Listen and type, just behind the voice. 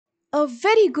A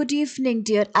very good evening,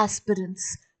 dear aspirants.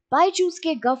 Byju's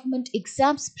के government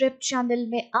exams prep channel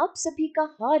में आप सभी का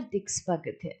हार्दिक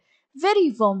स्वागत है. Very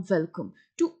warm welcome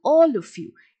to all of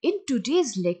you in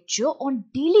today's lecture on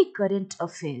daily current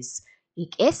affairs.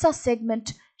 एक ऐसा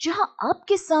सेगमेंट जहां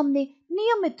आपके सामने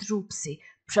नियमित रूप से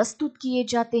प्रस्तुत किए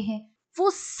जाते हैं वो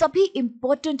सभी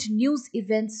इम्पोर्टेंट न्यूज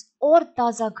इवेंट्स और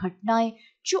ताजा घटनाएं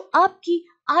जो आपकी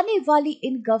आने वाली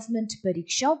इन गवर्नमेंट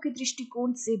परीक्षाओं के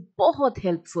दृष्टिकोण से बहुत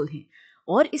हेल्पफुल हैं.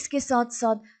 और इसके साथ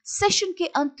साथ सेशन के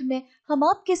अंत में हम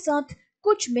आपके साथ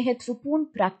कुछ महत्वपूर्ण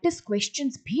प्रैक्टिस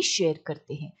क्वेश्चंस भी शेयर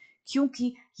करते हैं,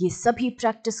 क्योंकि ये सभी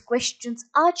प्रैक्टिस क्वेश्चंस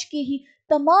आज के ही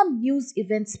तमाम न्यूज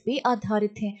इवेंट्स पे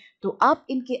आधारित हैं. तो आप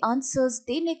इनके आंसर्स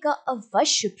देने का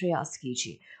अवश्य प्रयास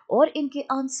कीजिए और इनके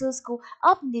आंसर्स को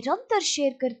आप निरंतर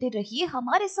शेयर करते रहिए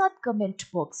हमारे साथ कमेंट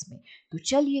बॉक्स में. तो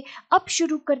चलिए अब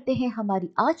शुरू करते हैं हमारी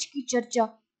आज की चर्चा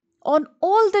on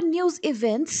all the news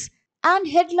events and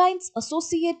headlines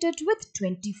associated with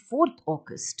 24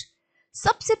 अगस्त.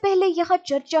 सबसे पहले यहाँ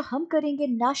चर्चा हम करेंगे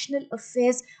नेशनल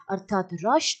अफेयर्स अर्थात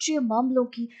राष्ट्रीय मामलों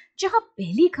की, जहां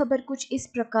पहली खबर कुछ इस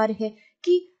प्रकार है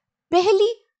कि पहली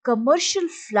कमर्शियल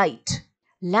फ्लाइट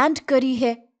लैंड करी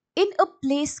है इन a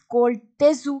place called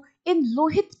Tezu in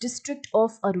Lohit district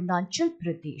of Arunachal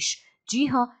Pradesh. जी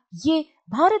हाँ, ये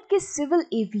भारत के सिविल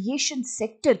एविएशन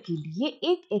सेक्टर के लिए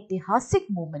एक ऐतिहासिक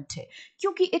मोमेंट है,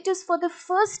 क्योंकि it is for the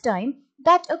first time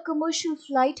that a commercial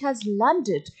flight has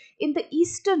landed in the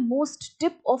easternmost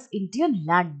tip of Indian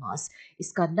landmass.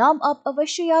 इसका नाम आप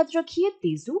अवश्य याद रखिए,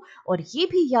 तेजू, और ये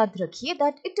भी याद रखिए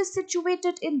that it is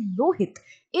situated in Lohit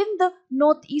in the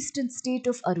northeastern state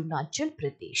of Arunachal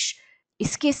Pradesh.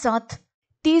 इसके साथ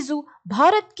तेजू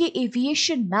भारत के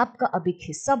एविएशन मैप का अब एक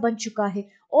हिस्सा बन चुका है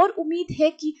और उम्मीद है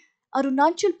कि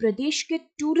अरुणाचल प्रदेश के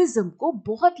टूरिज्म को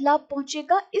बहुत लाभ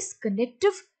पहुंचेगा इस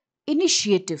कनेक्टिव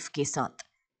इनिशिएटिव के साथ,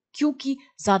 क्योंकि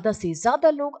ज्यादा से ज्यादा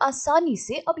लोग आसानी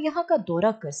से अब यहाँ का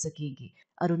दौरा कर सकेंगे.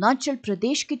 अरुणाचल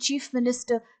प्रदेश के chief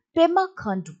minister Pema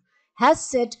Khandu has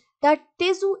said that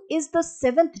Tezu is the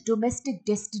 7th domestic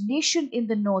destination in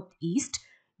the north east,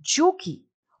 जो कि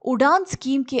उड़ान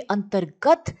स्कीम के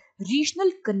अंतर्गत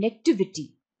रीजनल कनेक्टिविटी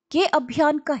के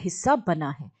अभियान का हिस्सा बना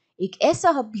है. एक ऐसा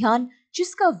अभियान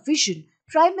जिसका vision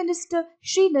prime minister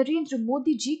Shri Narendra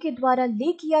Modi ji के द्वारा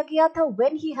ले किया गया था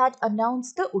when he had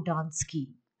announced the उड़ान scheme.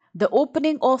 The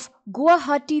opening of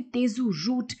Guwahati-Tezu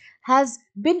route has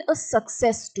been a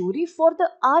success story for the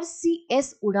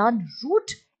RCS Udan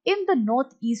route in the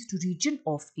northeast region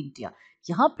of India.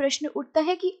 यहाँ प्रश्न उठता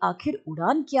है कि आखिर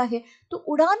उड़ान क्या है? तो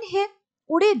उड़ान है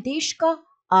उड़े देश का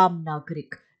आम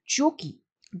नागरिक, जो कि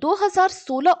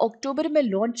 2016 अक्टूबर में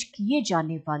लॉन्च किए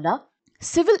जाने वाला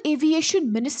सिविल एविएशन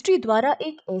मिनिस्ट्री द्वारा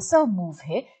एक ऐसा मूव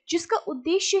है जिसका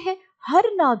उद्देश्य है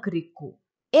हर नागरिक को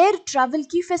एयर ट्रैवल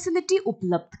की फैसिलिटी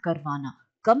उपलब्ध करवाना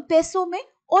कम पैसों में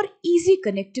और इजी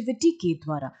कनेक्टिविटी के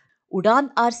द्वारा. उड़ान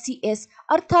आरसीएस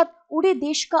अर्थात उड़े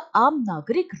देश का आम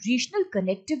नागरिक रीजनल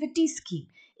कनेक्टिविटी स्कीम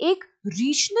एक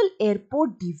रीजनल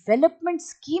एयरपोर्ट डेवलपमेंट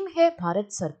स्कीम है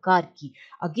भारत सरकार की,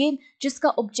 अगेन जिसका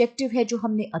ऑब्जेक्टिव है जो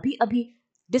हमने अभी अभी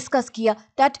डिस्कस किया,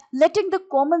 that letting the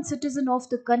common citizen of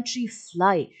the country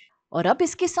fly. और अब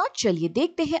इसके साथ चलिए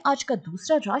देखते हैं आज का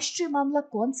दूसरा राष्ट्रीय मामला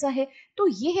कौन सा है. तो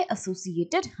ये है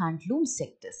एसोसिएटेड हैंडलूम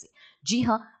सेक्टर से. जी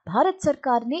हाँ, भारत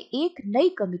सरकार ने एक नई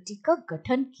कमेटी का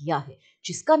गठन किया है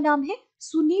जिसका नाम है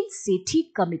सुनील सेठी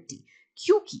कमेटी,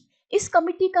 क्योंकि इस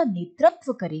कमेटी का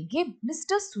नेतृत्व करेंगे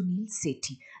mister Sunil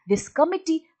Sethi. This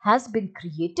committee has been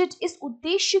created इस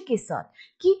उद्देश्य के साथ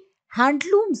कि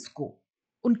हैंडलूम्स को,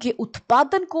 उनके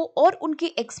उत्पादन को और उनके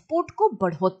एक्सपोर्ट को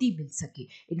बढ़ोतरी मिल सके.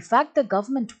 In fact, the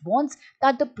government wants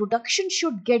that the production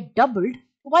should get doubled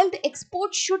while the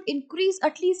export should increase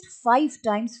at least 5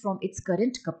 times from its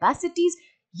current capacities.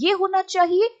 ये होना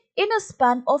चाहिए in a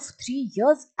span of 3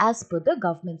 years as per the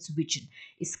government's vision.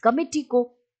 इस committee को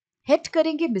head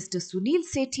करेंगे mister Sunil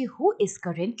Sethi, who is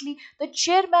currently the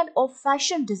chairman of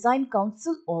fashion design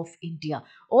council of India.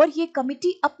 और ये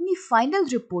committee अपनी final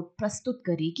report प्रस्तुत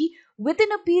करेगी with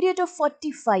in a period of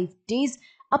 45 days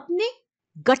अपने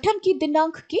गठन की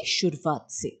दिनांक के शुरुआत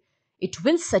से. It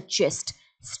will suggest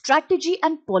strategy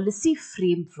and policy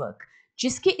framework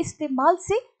जिसके इस्तेमाल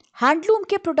से हैंडलूम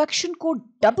के प्रोडक्शन को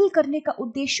डबल करने का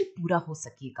उद्देश्य पूरा हो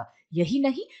सकेगा. यही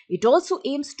नहीं, it also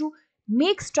aims to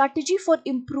make strategy for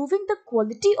improving the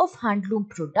quality of handloom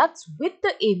products with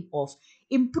the aim of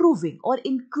improving or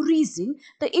increasing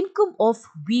the income of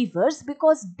weavers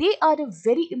because they are a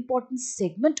very important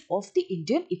segment of the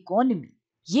Indian economy.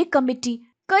 ये committee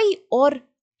कई और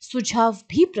सुझाव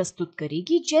भी प्रस्तुत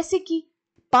करेगी, जैसे कि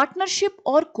partnership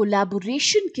और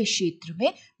कोलैबोरेशन के क्षेत्र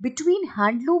में between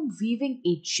handloom weaving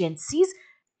agencies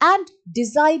and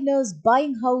designers,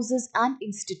 buying houses and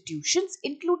institutions,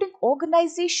 including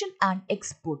organization and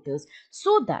exporters,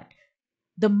 so that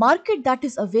the market that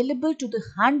is available to the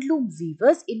handloom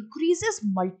weavers increases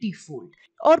multifold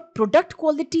और प्रोडक्ट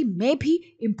क्वालिटी में भी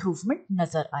improvement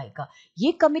नजर आएगा।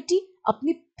 ये committee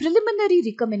अपनी preliminary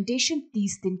recommendation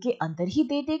 30 दिन के अंदर ही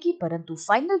दे देगी, परंतु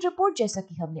फाइनल रिपोर्ट जैसा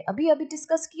कि हमने अभी अभी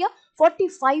डिस्कस किया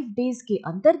 45 डेज के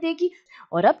अंदर देगी।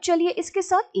 और अब चलिए इसके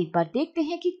साथ एक बार देखते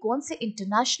हैं कि कौन से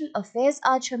इंटरनेशनल अफेयर्स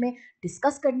आज हमें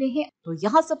डिस्कस करने हैं। तो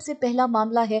यहाँ सबसे पहला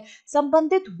मामला है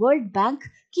संबंधित वर्ल्ड बैंक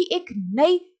की एक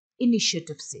नई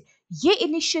इनिशिएटिव से। ये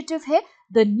इनिशिएटिव है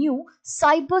the new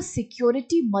cyber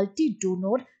security multi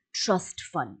donor trust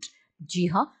fund. जी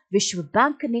हाँ, विश्व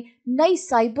बैंक ने नई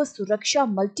साइबर सुरक्षा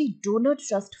मल्टी डोनर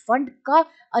ट्रस्ट फंड का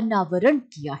अनावरण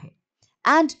किया है।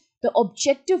 And the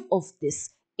objective of this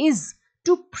is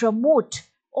to promote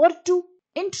और to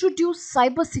introduce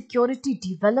cyber security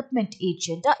development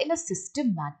agenda in a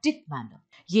systematic manner.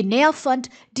 ये नया फंड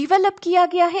डेवलप किया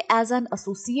गया है as an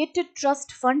associated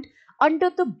trust fund under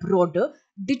the broader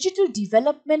Digital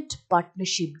Development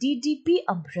Partnership DDP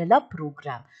umbrella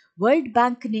program. World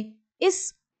bank ने इस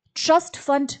trust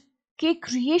fund के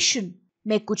creation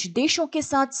में कुछ देशों के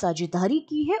साथ साझेदारी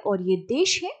की है और ये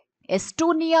देश हैं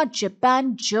एस्टोनिया,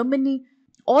 जापान, जर्मनी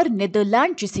और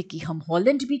नीदरलैंड, जिसे कि हम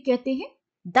हॉलैंड भी कहते हैं।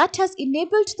 That has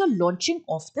enabled the launching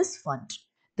of this fund.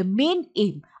 The main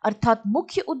aim अर्थात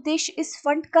मुख्य उद्देश्य इस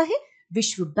फंड का है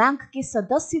विश्व बैंक के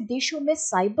सदस्य देशों में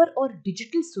साइबर और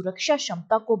डिजिटल सुरक्षा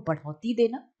क्षमता को बढ़ोतरी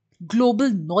देना,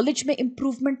 ग्लोबल नॉलेज में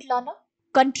इंप्रूवमेंट लाना,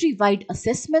 कंट्री वाइड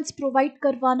असेसमेंट्स प्रोवाइड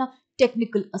करवाना,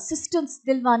 टेक्निकल असिस्टेंस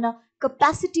दिलवाना,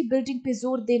 कैपेसिटी बिल्डिंग पे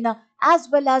जोर देना, as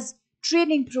well as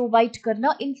training provide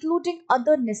करना, including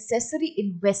other necessary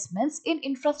investments in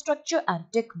infrastructure and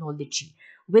technology.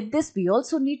 With this, we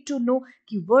also need to know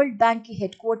कि world bank की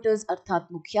headquarters अर्थात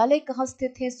मुख्यालय कहाँ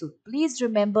स्थित है। सो प्लीज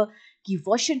रिमेंबर कि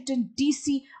वॉशिंगटन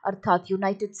डीसी अर्थात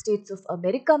यूनाइटेड स्टेट्स ऑफ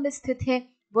अमेरिका में स्थित है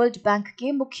वर्ल्ड बैंक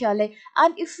के मुख्यालय।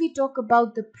 And if we talk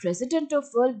about the president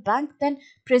of world bank, then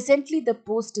presently the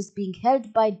post is being held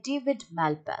by David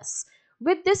Malpass.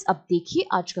 With this, अब देखिए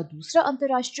आज का दूसरा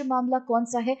अंतरराष्ट्रीय मामला कौन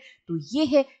सा है। तो ये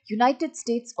है यूनाइटेड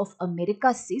स्टेट्स ऑफ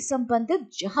अमेरिका से संबंधित,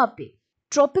 जहां पे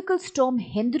ट्रॉपिकल स्टॉर्म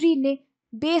हेनरी ने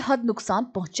बेहद नुकसान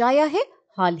पहुंचाया है।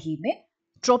 हाल ही में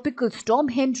tropical storm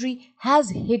Henry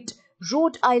has hit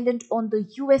Rhode Island on the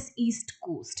US east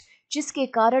coast, जिसके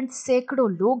कारण सैकड़ों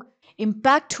लोग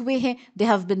इंपैक्ट हुए हैं। They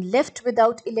have been left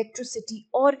without electricity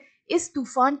और इस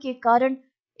तूफान के कारण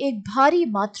एक भारी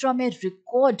मात्रा में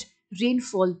रिकॉर्ड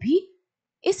रेनफॉल भी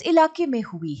इस इलाके में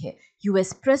हुई है।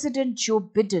 यूएस प्रेसिडेंट जो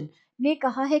बिडेन ने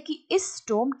कहा है कि इस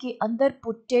स्टॉर्म के अंदर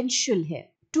पोटेंशियल है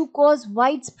to cause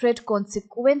widespread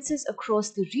consequences across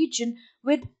the region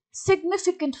with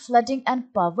significant flooding and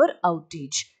power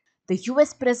outage. The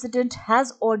US President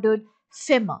has ordered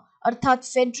FEMA अर्थात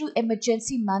Federal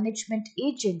Emergency Management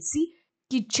Agency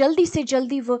कि जल्दी से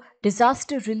जल्दी वो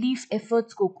disaster relief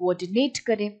efforts को coordinate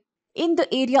करें in the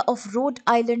area of Rhode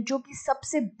Island, जो कि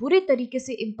सबसे बुरे तरीके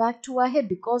से impact हुआ है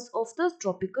because of the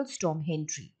tropical storm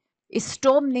Henri. इस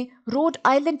स्टॉर्म ने रोड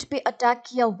आइलैंड पे अटैक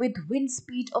किया with wind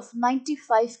speed of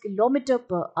 95 kilometre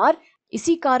per hour.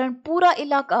 इसी कारण पूरा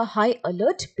इलाका हाई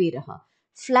अलर्ट पे रहा।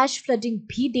 फ्लैश फ्लडिंग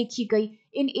भी देखी गई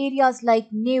इन areas like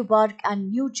Newark and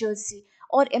new Jersey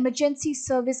और इमरजेंसी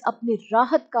सर्विस अपने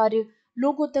राहत कार्य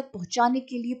लोगों तक पहुंचाने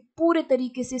के लिए पूरे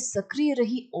तरीके से सक्रिय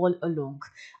रही all along.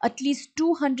 At least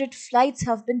 200 flights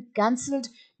have been cancelled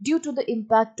due to the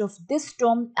impact of this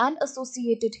storm and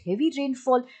associated heavy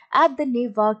rainfall at the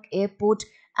Newark airport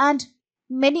and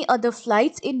many other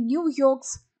flights in New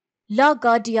York's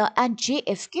LaGuardia and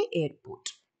JFK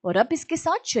airport. और अब इसके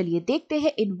साथ चलिए देखते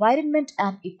हैं environment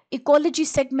and ecology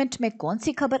segment में कौन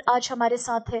सी खबर आज हमारे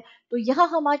साथ है। तो यहाँ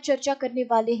हम आज चर्चा करने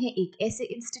वाले हैं एक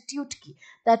ऐसे इंस्टीट्यूट की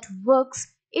that works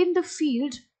in the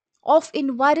field of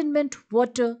environment,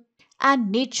 water and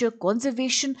nature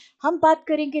conservation. हम बात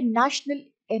करेंगे national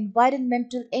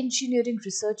environmental engineering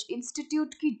research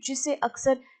institute की, जिसे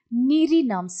अक्सर नीरी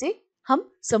नाम से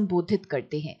हम संबोधित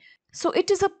करते हैं। So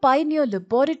it is a Pioneer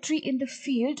laboratory in the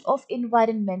field of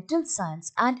environmental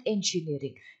science and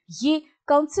engineering. ये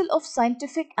council of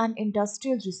scientific and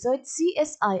industrial research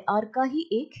CSIR का ही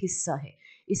एक हिस्सा है।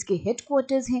 इसके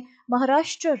हेडक्वार्टर्स हैं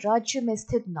महाराष्ट्र राज्य में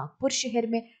स्थित नागपुर शहर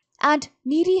में। And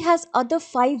NEERI has other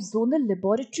 5 zonal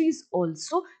laboratories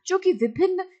also, जो कि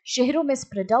विभिन्न शहरों में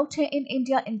spread out हैं in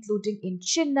India, including in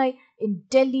Chennai, in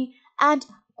Delhi and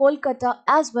Kolkata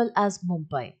as well as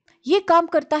Mumbai. ये काम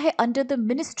करता है under the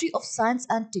Ministry of Science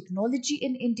and Technology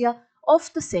in India of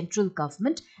the central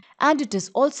government, and it is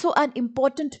also an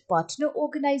important partner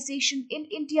organization in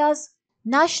India's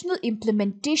National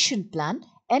Implementation Plan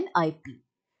NIP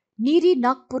NEERI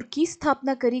Nagpur की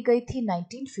स्थापना करी गई थी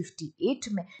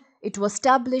 1958 में। It was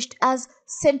established as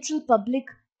central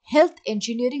public health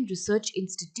engineering research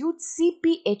institute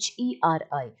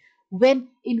CPHERI when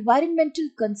environmental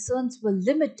concerns were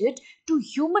limited to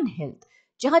human health,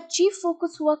 जहां chief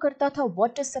focus हुआ करता था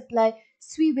water supply,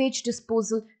 sewage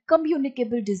disposal,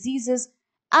 communicable diseases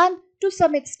and to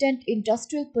some extent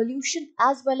industrial pollution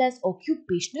as well as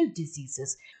occupational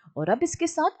diseases। और अब इसके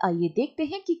साथ आइए देखते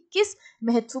हैं कि किस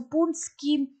महत्वपूर्ण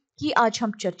स्कीम की आज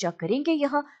हम चर्चा करेंगे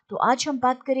यहाँ। तो आज हम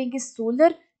बात करेंगे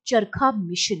सोलर चरखा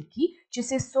मिशन की,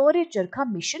 जिसे सौर चरखा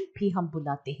मिशन भी हम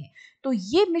बुलाते हैं। तो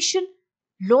ये मिशन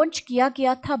लॉन्च किया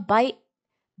गया था by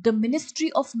the ministry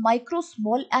of micro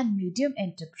small and medium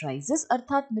enterprises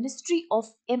अर्थात मिनिस्ट्री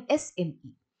ऑफ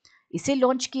MSME। इसे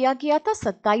लॉन्च किया गया था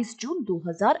 27 जून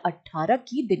 2018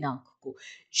 की दिनांक को,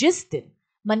 जिस दिन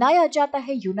मनाया जाता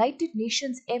है यूनाइटेड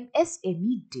नेशंस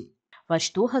MSME डे।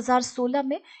 वर्ष 2016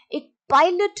 में एक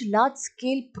पायलट लार्ज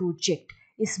स्केल प्रोजेक्ट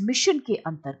इस मिशन के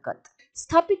अंतर्गत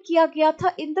स्थापित किया गया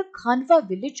था in the Khanwa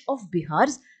village of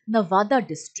Bihar Nawada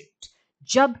district.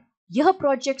 जब यह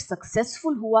प्रोजेक्ट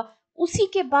सक्सेसफुल हुआ, उसी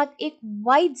के बाद एक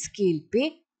वाइड स्केल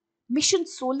पे मिशन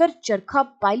सोलर चरखा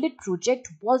pilot project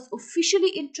was officially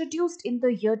introduced in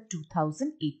the year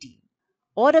 2018।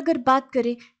 और अगर बात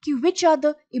करें कि which are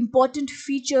the important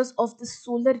features of the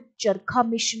solar चरखा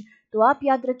मिशन, तो आप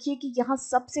याद रखिए कि यहाँ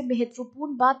सबसे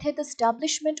महत्वपूर्ण बात है द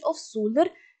एस्टैब्लिशमेंट ऑफ सोलर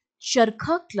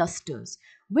चरखा clusters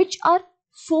which are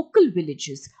focal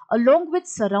villages along with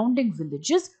surrounding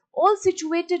villages all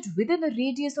situated within a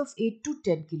radius of 8 to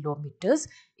 10 kilometers।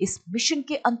 इस मिशन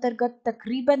के अंतर्गत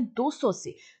तकरीबन 200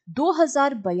 से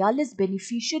 2042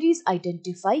 बेनिफिशियरीज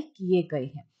आइडेंटिफाई किए गए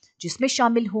हैं, जिसमें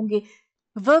शामिल होंगे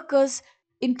workers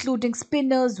including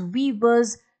spinners,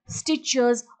 viewers,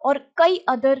 strictures और कई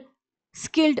अदर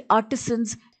स्किल्ड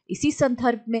आर्टिसंस। इसी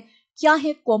संदर्भ में क्या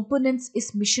है कंपोनेंट्स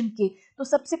इस मिशन के, तो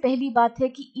सबसे पहली बात है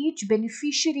कि each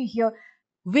beneficiary here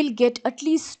will get at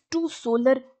least 2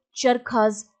 solar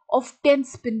charkhas of 10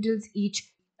 spindles each।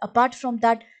 Apart from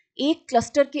that, एक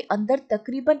क्लस्टर के अंदर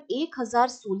तकरीबन 1000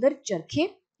 सोलर चरखे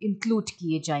इंक्लूड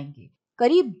किए जाएंगे।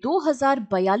 करीब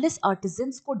 2042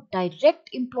 आर्टिजन्स को डायरेक्ट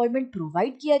एम्प्लॉयमेंट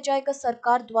प्रोवाइड किया जाएगा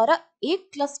सरकार द्वारा एक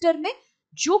क्लस्टर में,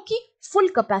 जो कि फुल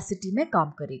कैपेसिटी में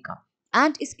काम करेगा।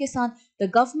 एंड इसके साथ the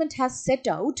government has set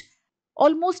out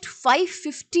almost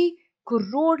 550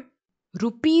 crore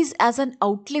rupees as an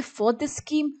outlay for this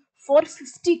scheme for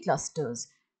 50 clusters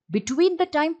between the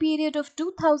time period of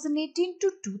 2018 to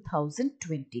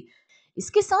 2020।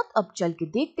 इसके साथ अब चल के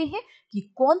देखते हैं कि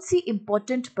कौन सी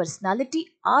इंपॉर्टेंट पर्सनालिटी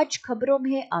आज खबरों में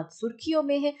है, आज सुर्खियों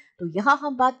में है। तो यहाँ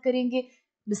हम बात करेंगे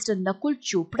मिस्टर नकुल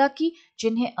चोपड़ा की,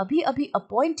 जिन्हें अभी अभी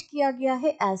अपॉइंट किया गया है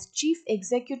एज चीफ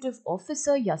एग्जीक्यूटिव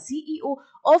ऑफिसर या CEO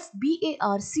ऑफ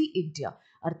BARC इंडिया।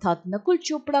 अर्थात नकुल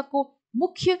चोपड़ा को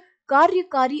मुख्य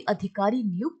कार्यकारी अधिकारी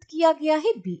नियुक्त किया गया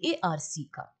है BARC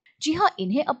का। जी हाँ,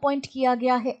 इन्हें अपॉइंट किया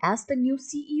गया है as the new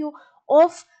CEO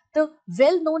of the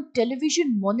well known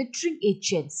television monitoring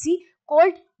agency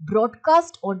called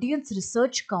broadcast audience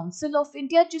research council of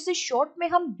India, जिसे शॉर्ट में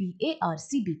हम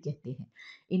BARC भी कहते हैं।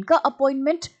 इनका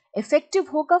अपॉइंटमेंट इफेक्टिव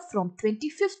होगा फ्रॉम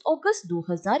 25 अगस्त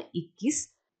 2021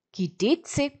 की डेट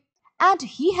से and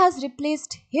he has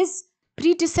replaced his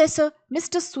predecessor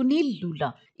mister Sunil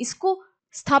लूला। इसको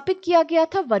स्थापित किया गया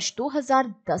था वर्ष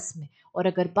 2010 में। और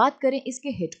अगर बात करें इसके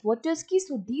हेडक्वार्टर्स की,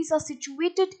 so these are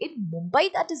situated in Mumbai,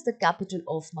 that is the capital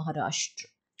of Maharashtra.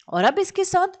 और अब इसके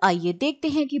साथ आइए देखते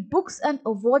हैं कि बुक्स एंड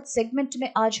अवार्ड सेगमेंट में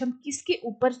आज हम किसके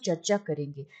ऊपर चर्चा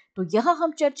करेंगे। तो यहाँ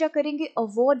हम चर्चा करेंगे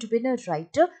award winner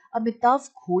writer Amitav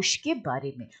Ghosh के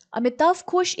बारे में। अमिताव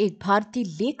घोष एक भारतीय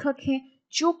लेखक हैं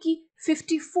जो कि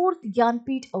 54th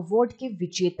ज्ञानपीठ अवार्ड के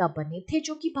विजेता बने थे,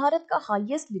 जो कि भारत का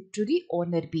हाईएस्ट लिटरेरी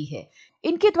ऑनर भी है।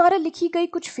 इनके द्वारा लिखी गई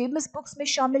कुछ फेमस बुक्स में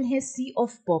शामिल हैं सी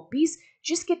ऑफ पॉपीज,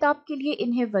 जिस किताब के लिए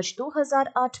इन्हें वर्ष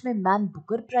 2008 में मैन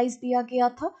बुकर प्राइज दिया गया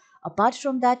था। Apart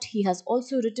from that he has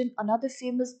also written another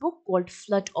famous book called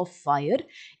flood of fire.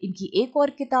 इनकी एक और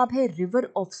किताब है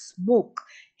रिवर ऑफ स्मोक,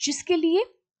 जिसके लिए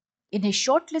इन्हें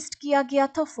शॉर्टलिस्ट किया गया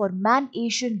था for man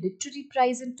Asian literary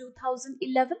prize in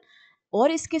 2011।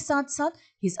 और इसके साथ साथ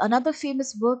his another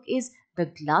famous work is the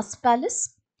glass palace.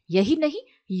 यही नहीं,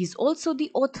 he is also the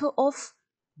author of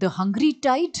the hungry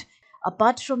Tide.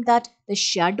 Apart from that the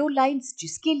shadow lines,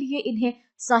 जिसके लिए इन्हें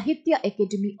साहित्य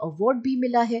अकेडमी अवार्ड भी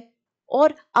मिला है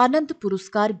और आनंद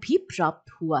पुरस्कार भी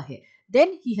प्राप्त हुआ है।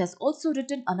 Then he has also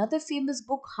written another famous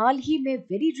book हाल ही में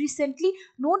very recently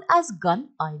known as gun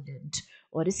island.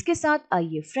 और इसके साथ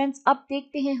आइए फ्रेंड्स अब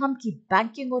देखते हैं हम कि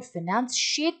बैंकिंग और फाइनेंस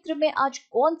क्षेत्र में आज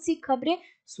कौन सी खबरें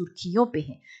सुर्खियों पे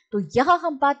हैं। तो यहाँ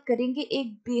हम बात करेंगे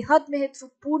एक बेहद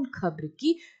महत्वपूर्ण खबर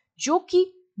की, जो कि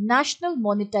नेशनल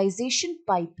मोनेटाइजेशन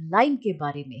पाइपलाइन के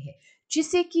बारे में है,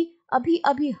 जिसे कि अभी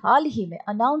अभी हाल ही में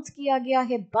अनाउंस किया गया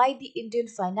है by the Indian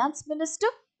finance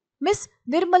minister miss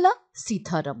Nirmala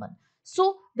Sitharaman.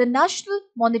 So the national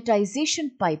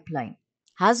monetization pipeline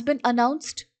has been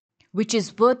announced, which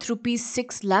is worth rupees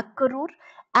 6 lakh crore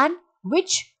and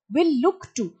which will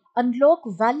look to unlock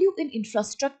value in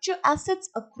infrastructure assets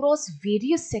across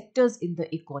various sectors in the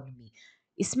economy.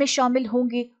 इसमें शामिल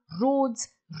होंगे roads,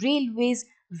 railways,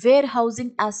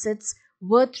 warehousing assets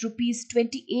worth rupees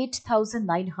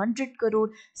 28,900 crore,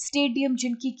 stadium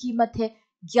जिनकी कीमत है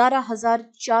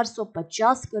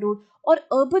 11,450 करोड़ और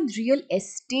urban real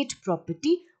estate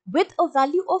property with a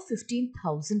value of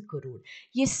 15,000 crore.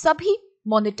 ये सभी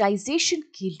monetization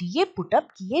के लिए पुटअप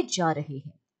किए जा रहे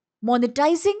हैं।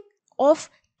 Monetising of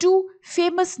two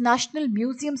famous national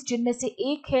museums, जिनमें से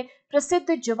एक है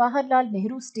प्रसिद्ध Jawaharlal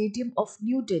Nehru stadium of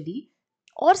new Delhi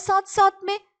और साथ साथ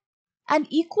में an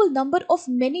equal number of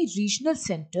many regional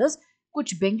centers,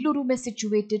 कुछ बेंगलुरु में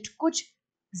सिचुएटेड, कुछ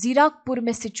जीराकपुर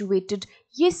में सिचुएटेड।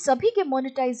 ये सभी के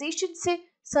मोनेटाइजेशन से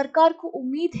सरकार को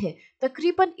उम्मीद है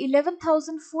तकरीबन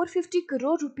 11,450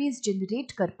 करोड़ रुपीस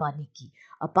जनरेट कर पाने की।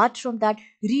 अपार्ट फ्रॉम दैट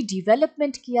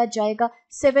रीडेवलपमेंट किया जाएगा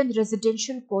 7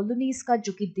 रेजिडेंशियल कॉलोनीज का,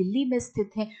 जो कि दिल्ली में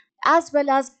स्थित है, as well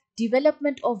as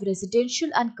development of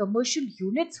residential and commercial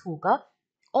units होगा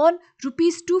on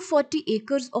rupees 240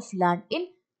 acres of land in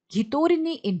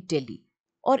घितोरनी इन दिल्ली।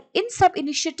 और इन सब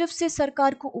इनिशिएटिव से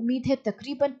सरकार को उम्मीद है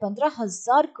तकरीबन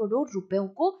 15,000 करोड़ रुपयों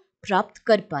को प्राप्त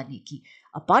कर पाने की।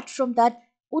 अपार्ट फ्रॉम दैट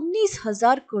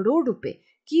 19,000 करोड़ रुपए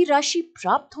की राशि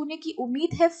प्राप्त होने की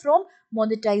उम्मीद है from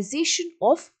monetization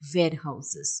of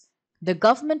warehouses. The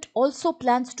government also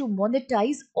plans to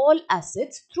monetise all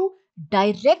assets through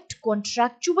direct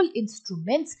contractual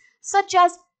instruments such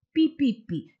as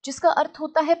PPP, जिसका अर्थ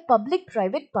होता है public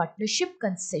private partnership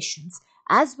concessions,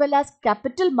 as well as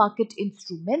capital market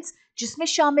instruments, जिसमें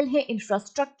शामिल है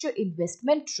infrastructure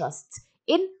investment trusts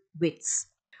in wits.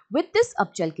 With this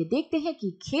अब चल के देखते हैं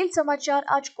कि खेल समाचार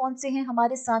आज कौन से हैं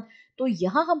हमारे साथ। तो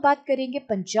यहाँ हम बात करेंगे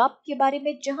पंजाब के बारे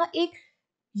में, जहाँ एक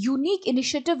यूनिक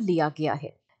इनिशिएटिव लिया गया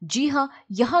है। जी हाँ,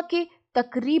 यहाँ के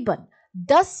तकरीबन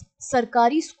 10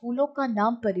 सरकारी स्कूलों का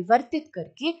नाम परिवर्तित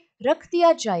करके रख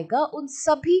दिया जाएगा उन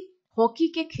सभी हॉकी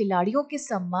के खिलाड़ियों के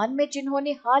सम्मान में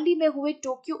जिन्होंने हाल ही में हुए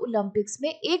टोक्यो ओलंपिक्स में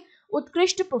एक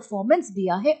उत्कृष्ट परफॉर्मेंस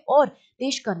दिया है और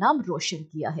देश का नाम रोशन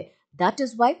किया है। That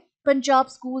is why Punjab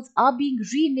schools are being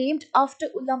renamed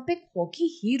after Olympic hockey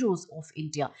heroes of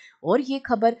India. और ये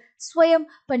खबर स्वयं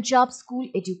Punjab school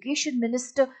education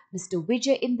minister mister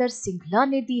विजय इंदर सिंघला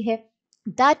ने दी है।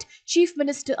 That Chief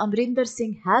Minister Amrinder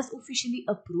Singh has officially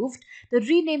approved the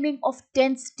renaming of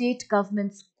 10 state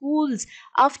government schools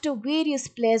after various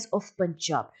players of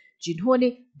Punjab, जिन्होंने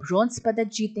bronze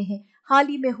पदक जीते हैं हाल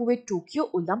ही में हुए टोक्यो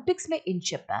ओलंपिक्स में in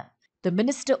Japan. The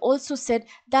minister also said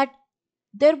that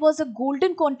there was a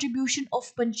golden contribution of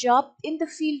Punjab in the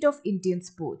field of Indian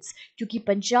sports, क्योंकि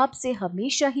पंजाब से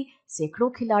हमेशा ही सैकड़ों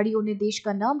खिलाड़ियों ने देश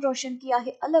का नाम रोशन किया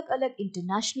है अलग अलग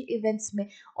इंटरनेशनल इवेंट्स में।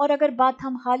 और अगर बात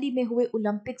हम हाल ही में हुए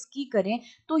ओलंपिक्स की करें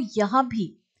तो यहाँ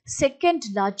भी सेकेंड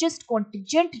लार्जेस्ट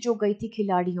कॉन्टिजेंट जो गई थी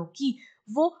खिलाड़ियों की,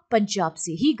 वो पंजाब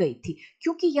से ही गई थी,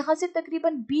 क्योंकि यहाँ से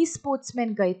तकरीबन 20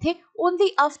 स्पोर्ट्समैन गए थे only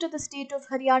after the state of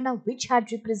Haryana which had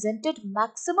represented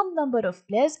maximum number of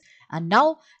players. And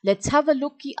now let's have a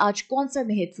look कि आज कौन सा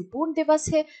महत्वपूर्ण दिवस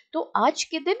है। तो आज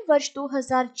के दिन वर्ष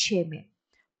 2006 में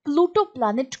प्लूटो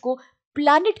प्लैनेट को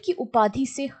प्लैनेट की उपाधि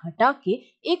से हटा के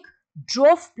एक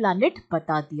ड्वार्फ प्लैनेट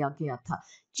बता दिया गया था।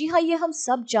 जी हाँ, ये हम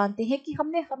सब जानते हैं कि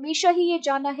हमने हमेशा ही ये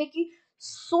जाना है कि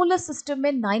सोलर सिस्टम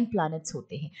में 9 प्लैनेट्स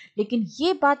होते हैं, लेकिन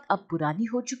ये बात अब पुरानी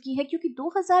हो चुकी है क्योंकि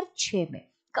 2006 में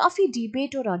काफी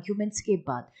डिबेट और आर्ग्यूमेंट्स के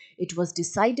बाद it was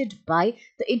decided by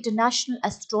the international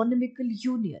astronomical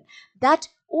union that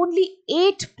only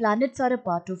 8 planets are a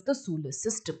part of the solar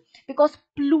system because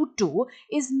Pluto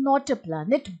is not a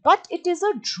planet but it is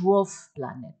a dwarf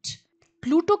planet.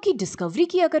 Pluto की discovery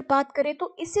की अगर बात करें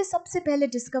तो इसे सबसे पहले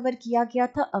discover किया गया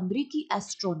था अमेरिकी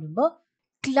एस्ट्रोनॉमर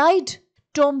क्लाइड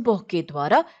टॉम्बो के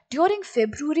द्वारा ड्यूरिंग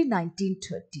फरवरी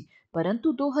 1930,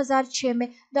 परंतु 2006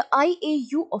 में द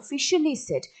IAU ऑफिशियली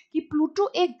सेड कि प्लूटो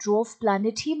एक ड्वार्फ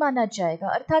प्लैनेट ही माना जाएगा,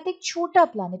 अर्थात एक छोटा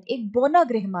प्लैनेट, एक बौना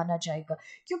ग्रह माना जाएगा,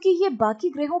 क्योंकि ये बाकी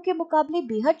ग्रहों के मुकाबले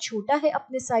बेहद छोटा है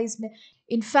अपने साइज में।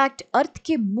 इनफैक्ट अर्थ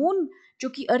के मून जो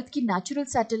कि अर्थ की नेचुरल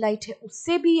सैटेलाइट है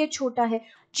उससे भी ये छोटा है।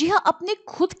 जी हाँ, अपने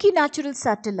खुद की नेचुरल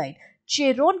सैटेलाइट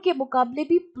चेरोन के मुकाबले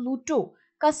भी प्लूटो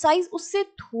का साइज उससे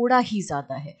थोड़ा ही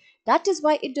ज्यादा है। That is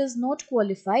why it does not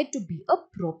qualify to be a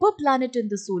proper planet in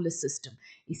the solar system.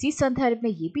 इसी संदर्भ में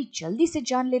ये भी जल्दी से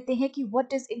जान लेते हैं कि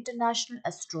what is International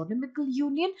Astronomical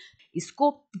Union। इसको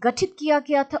गठित किया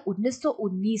गया था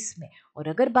 1919 में, और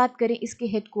अगर बात करें इसके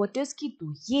हेडक्वार्टर्स की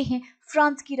तो ये हैं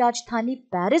फ्रांस की राजधानी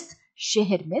पेरिस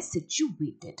शहर में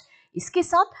सिचुएटेड। इसके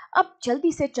साथ अब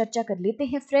जल्दी से चर्चा कर लेते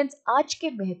हैं फ्रेंड्स आज के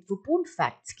महत्वपूर्ण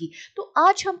फैक्ट्स की। तो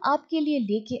आज हम आपके लिए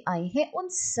लेके आए हैं उन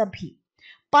सभी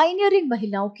पायनियरिंग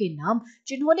महिलाओं के नाम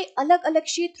जिन्होंने अलग अलग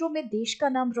क्षेत्रों में देश का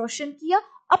नाम रोशन किया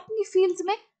अपनी फील्ड्स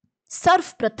में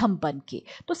सर्वप्रथम बन के।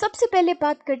 तो सबसे पहले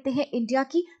बात करते हैं इंडिया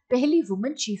की पहली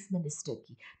वुमेन चीफ मिनिस्टर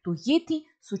की। तो ये थी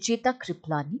Sucheta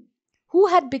Kripalani, who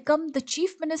had become the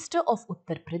chief minister of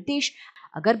Uttar Pradesh.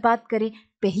 अगर बात करें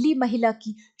पहली महिला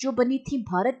की जो बनी थी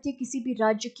भारत के किसी भी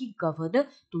राज्य की गवर्नर,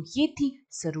 तो ये थी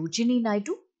सरोजिनी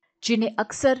नायडू, जिन्हें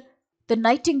अक्सर द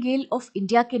नाइटिंगेल ऑफ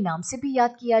इंडिया के नाम से भी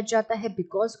याद किया जाता है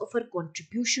because of her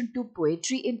contribution to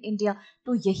poetry in India.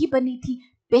 तो यही बनी थी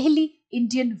पहली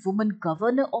Indian woman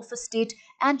governor of a state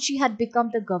and she had become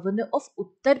the governor of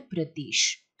Uttar Pradesh.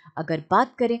 अगर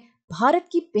बात करें भारत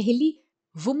की पहली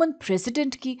वुमन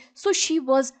प्रेसिडेंट की, so she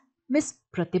was miss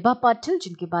Pratibha Patil,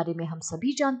 जिनके बारे में हम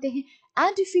सभी जानते हैं।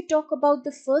 And if we talk about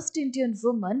the first Indian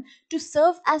woman to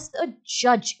serve as a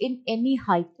जज in any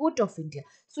high court of India,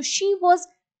 so she was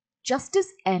justice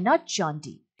एना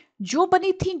चांडी, जो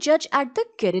बनी थी जज at the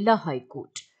Kerala high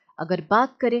court. अगर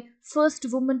बात करें first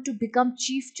woman to become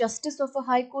chief justice of a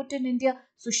high court in India,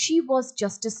 so she was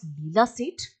justice लीला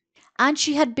सेठ and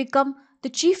she had become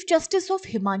the chief justice of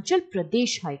Himachal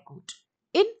Pradesh high court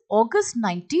इन अगस्त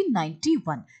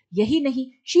 1991। यही नहीं,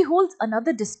 शी होल्ड्स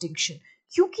अनदर डिस्टिंक्शन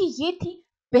क्योंकि ये थी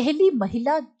पहली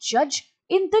महिला जज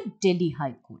in the Delhi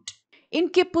high court.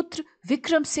 इनके पुत्र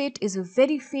Vikram Seth is a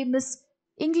very famous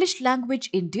English language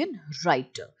Indian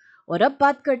writer. और अब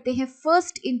बात करते हैं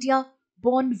first India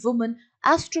born woman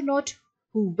astronaut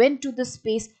who went to the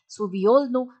space, so we all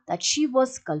know that she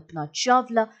was Kalpana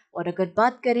Chawla. और अगर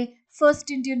बात करें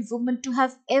first Indian woman to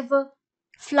have ever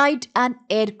flied an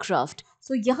aircraft,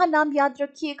 सो यहाँ नाम याद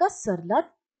रखिएगा सरला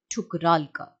ठुकराल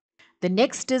का। The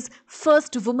next is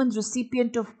first woman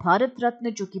recipient of Bharat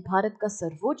Ratna, जो कि भारत का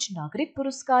सर्वोच्च नागरिक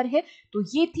पुरस्कार है। तो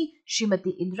ये थी श्रीमती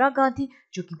इंदिरा गांधी,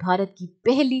 जो कि भारत की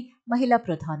पहली महिला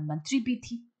प्रधानमंत्री भी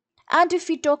थी। And if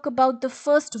we talk about the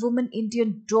first woman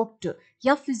Indian doctor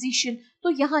या फिजिशियन, तो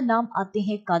यहाँ नाम आते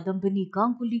हैं कादम्बिनी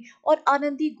गांगुली और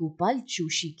आनंदी गोपाल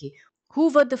जोशी के, who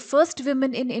were the first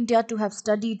women in India to have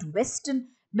studied Western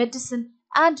medicine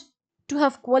and to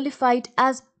have qualified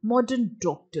as modern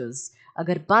doctors।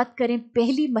 अगर बात करें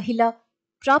पहली महिला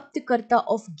प्राप्तकर्ता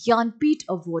ऑफ ज्ञानपीठ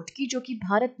अवार्ड की, जो कि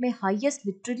भारत में हाईएस्ट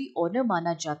लिटरेरी ऑनर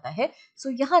माना जाता है, सो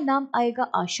यहाँ नाम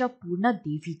आएगा आशा पूर्णा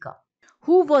देवी का,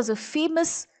 who was a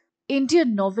famous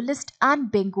Indian novelist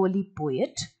and Bengali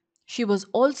poet। She was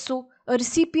also a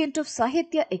recipient of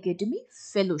साहित्य एकेडमी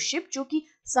फेलोशिप, जो कि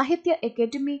साहित्य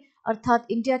एकेडमी अर्थात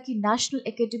इंडिया की नेशनल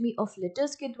एकेडमी ऑफ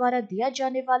लेटर्स के द्वारा दिया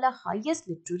जाने वाला हाईएस्ट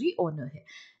लिटरेरी ऑनर है।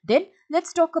 Then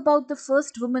let's talk about the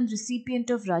first woman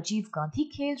recipient of Rajiv Gandhi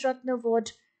खेल रत्न अवार्ड,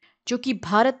 जो कि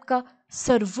भारत का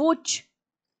सर्वोच्च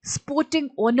स्पोर्टिंग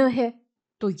ऑनर है।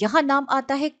 तो यहाँ नाम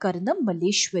आता है कर्नम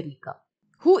मलेश्वरी का,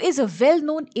 who is a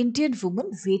well-known Indian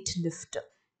woman weightlifter।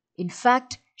 In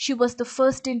fact, she was the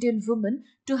first Indian woman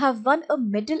to have won a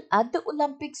medal at the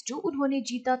Olympics, जो उन्होंने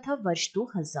जीता था वर्ष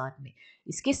 2000 में।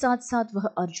 इसके साथ साथ वह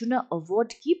अर्जुना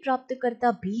अवार्ड की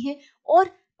प्राप्तकर्ता भी हैं और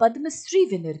पद्मश्री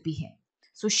विनर भी हैं।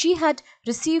 So she had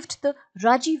received the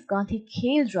Rajiv Gandhi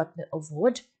खेल रत्न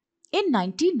अवार्ड in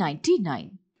 1999।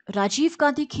 राजीव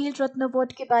गांधी खेल रत्न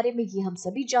अवार्ड के बारे में ये हम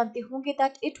सभी जानते होंगे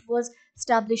that it was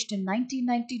established in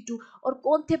 1992। और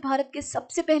कौन थे भारत के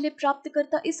सबसे पहले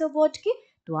प्राप्तकर्ता इस अवार्ड के,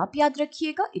 तो आप याद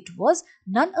रखिएगा it was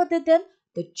none other than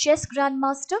the chess grand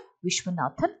master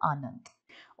Viswanathan Anand.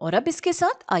 और अब इसके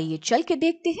साथ आइए चल के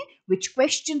देखते हैं which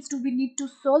questions do we need to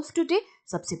solve today।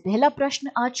 सबसे पहला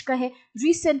प्रश्न आज का है,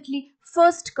 recently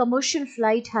first commercial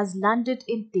flight has landed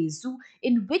in Tezu,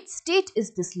 in which state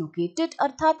is this located।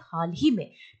 अर्थात हाल ही में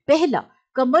पहला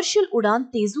कमर्शियल उड़ान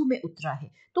तेजू में उतरा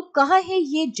है, तो कहाँ है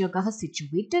ये जगह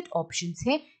सिचुएटेड। ऑप्शंस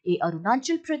हैं ए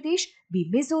अरुणाचल प्रदेश, बी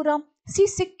मिजोरम, सी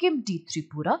सिक्किम, डी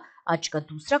त्रिपुरा। आज का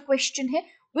दूसरा क्वेश्चन है,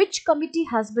 which committee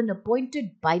has been appointed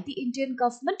by the Indian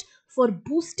government for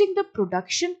boosting the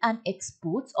production and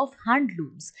exports of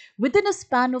handlooms within a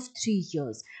span of 3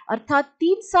 years। अर्थात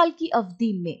 3 साल की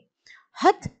अवधि में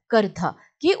हथकरघा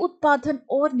के उत्पादन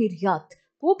और निर्यात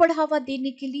को बढ़ावा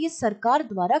देने के लिए सरकार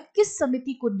द्वारा किस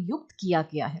समिति को नियुक्त किया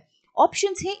गया है।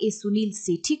 ऑप्शंस हैं ए सुनील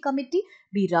सेठी कमेटी,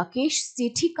 बी राकेश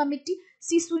सेठी कमेटी,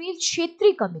 सी सुनील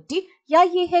छेत्री कमेटी या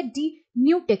ये है डी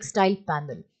न्यू टेक्सटाइल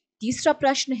पैनल। तीसरा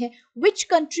प्रश्न है which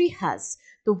country has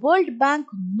the world bank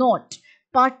not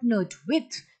partnered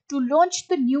with to launch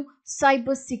the new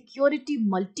cyber security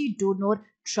multi donor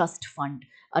trust fund,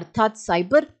 अर्थात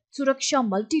साइबर सुरक्षा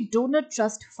multi donor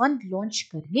trust fund launch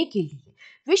करने के लिए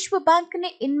विश्व बैंक ने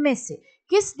इनमें से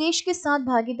किस देश के साथ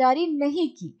भागीदारी नहीं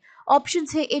की?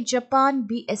 ऑप्शंस है A Japan,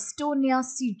 B Estonia,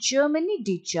 C Germany,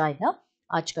 D China.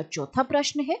 आज का चौथा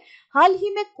प्रश्न है हाल ही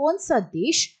में कौन सा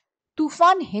देश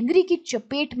तूफान हेनरी की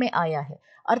चपेट में आया है,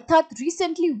 अर्थात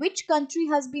recently which country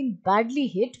has been badly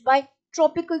hit by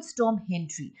tropical storm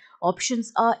Henry?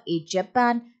 Options R A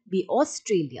Japan, B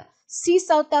Australia, C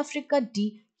south Africa,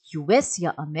 D US या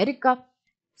अमेरिका।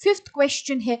 फिफ्थ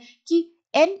क्वेश्चन है कि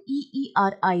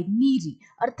NEERI नीरी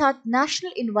अर्थात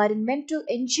national environmental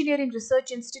engineering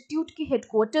research institute की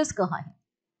headquarters कहाँ है?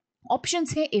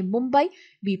 Options है ए Mumbai,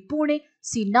 B Pune,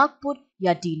 सी नागपुर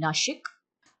या D Nashik.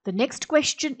 The next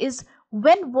question is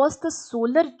when was the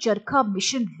solar चरखा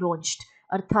मिशन लॉन्च्ड,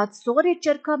 अर्थात सौर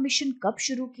चरखा मिशन कब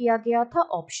शुरू किया गया था?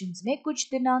 ऑप्शंस में कुछ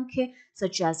दिनांक है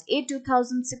सच एज ए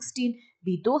 2016,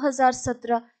 बी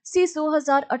 2017, सी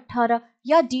 2018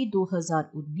 या डी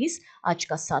 2019। आज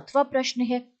का सातवां प्रश्न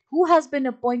है who has been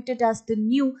appointed as the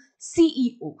new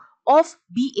CEO of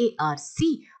BARC,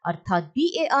 अर्थात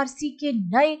BARC के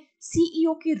नए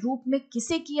CEO के रूप में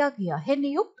किसे किया गया है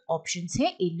नियुक्त? ऑप्शंस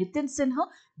हैं ए Nitin Sinha,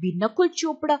 B Nakul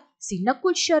Chopra, C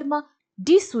Nakul Sharma,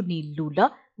 D Sunil Lula.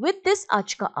 With this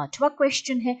आज का आठवां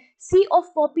क्वेश्चन है सी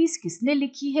ऑफ पॉपीज किसने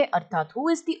लिखी है, अर्थात who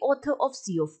is the author of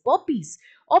C of poppies?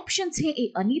 Options हैं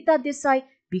ए Anita Desai,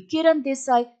 B Kiran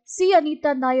Desai, C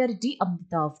Anita Nair, D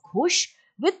Amitav Ghosh.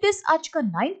 With this आज का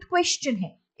नाइन्थ क्वेश्चन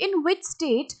है इन which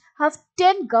state have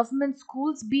 10 government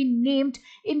schools been named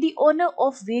in the honor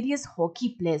of various hockey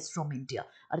players from India,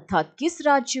 अर्थात किस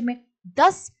राज्य में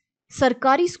 10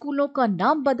 सरकारी स्कूलों का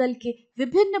नाम बदल के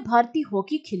विभिन्न भारतीय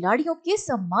हॉकी खिलाड़ियों के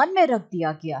सम्मान में रख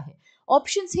दिया गया है?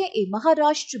 ऑप्शंस है ए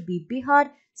महाराष्ट्र, बी बिहार,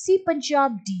 सी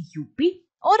पंजाब, डी यूपी।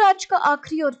 और आज का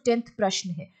आखिरी और 10th प्रश्न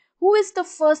है who is the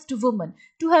first woman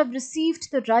to have received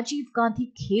the Rajiv Gandhi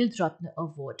खेल रत्न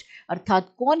अवार्ड,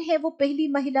 अर्थात कौन है वो पहली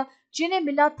महिला जिन्हें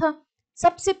मिला था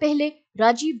सबसे पहले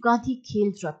राजीव गांधी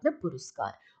खेल रत्न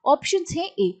पुरस्कार? ऑप्शंस हैं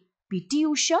ए पीटी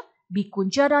उषा, बी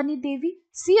कुंजा रानी देवी,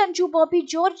 सी अंजू बॉबी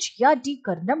जॉर्ज या डी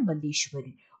कर्नम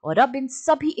मल्लेश्वरी। और अब इन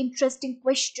सभी इंटरेस्टिंग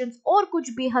क्वेश्चंस और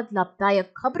कुछ बेहद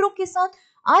लाभदायक खबरों के साथ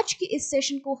आज के इस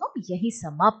सेशन को हम यही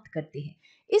समाप्त करते हैं,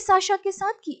 इस आशा के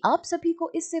साथ कि आप सभी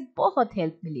को इससे बहुत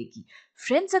हेल्प मिलेगी।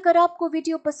 फ्रेंड्स, अगर आपको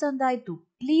वीडियो पसंद आए तो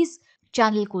प्लीज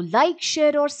चैनल को लाइक,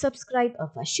 शेयर और सब्सक्राइब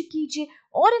अवश्य कीजिए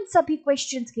और इन सभी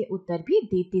क्वेश्चंस के उत्तर भी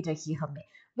देते रहिए हमें।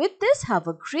 With this, have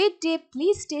a great day.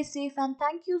 Please stay safe and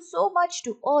thank you so much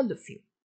to all of you.